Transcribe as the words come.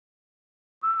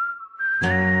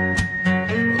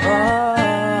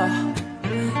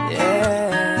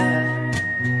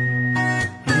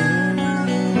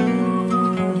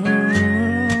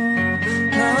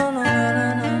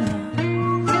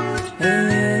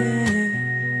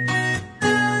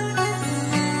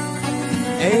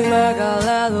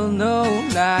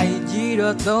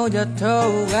Don't you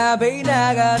tell I be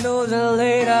naga no the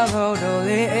later photo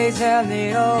the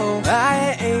examino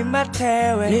I ain't my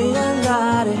tail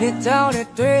it's down the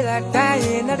tree like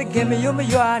dying not to give me you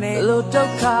a little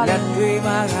car that dream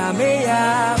I may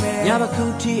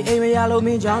Yamakuti a yellow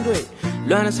me John Dre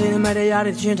learn to say the matter yard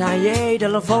at Chintaye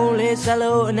telephone let's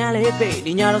hello and I pay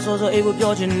the yard also able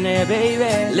to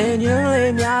baby Len you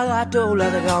lay me I told the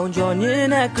ground John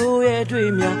in a cool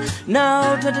dream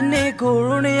now to the nickel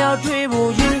running out tree you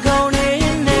go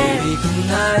in there baby good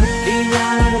night the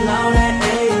yard alone at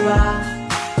Ava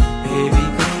baby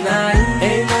good night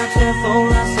ain't my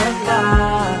telephone I said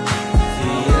bye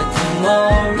see you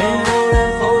tomorrow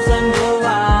phones and go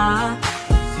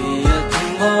see you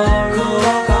tomorrow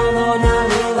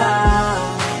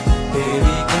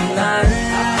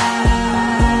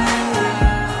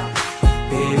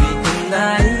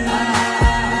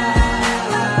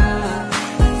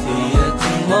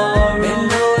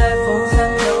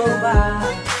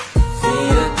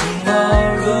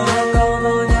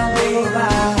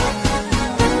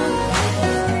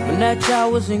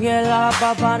Sing it la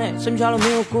papa ne some chalo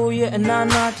me ko ye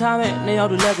anana time ne yaw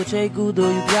to let ko chei ku do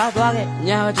you pya twa ke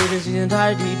nya ba chei season thai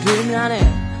di dwe mya ne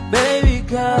baby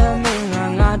come in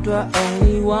nga twa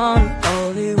only one ko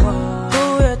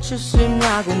ye chit sin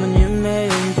mya ko ma nyin me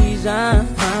yung ji san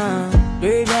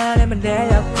dwe mya ne ma de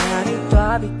yaw ka ni twa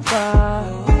bi twa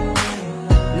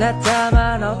na ta ma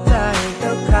no tai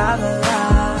to ka la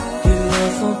you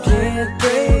are so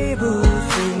pretty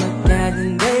so my dad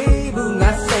and baby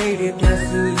I say it just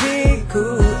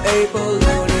cool able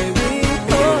to baby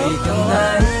good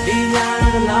night the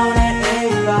yard alone at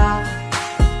Ava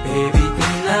baby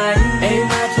good night ain't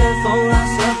my telephone I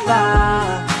said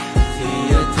bye see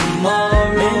you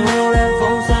tomorrow that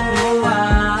phone's on over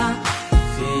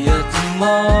see you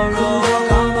tomorrow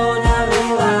come on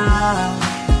now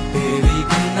baby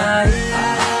good night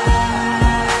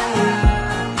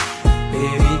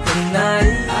baby good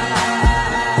night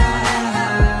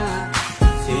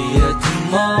see you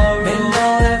tomorrow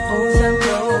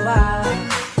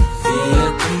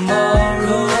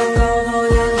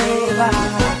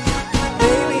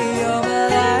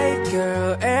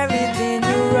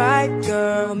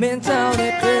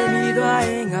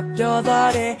your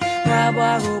body,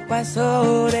 I hope I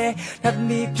saw it. Let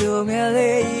me feel me.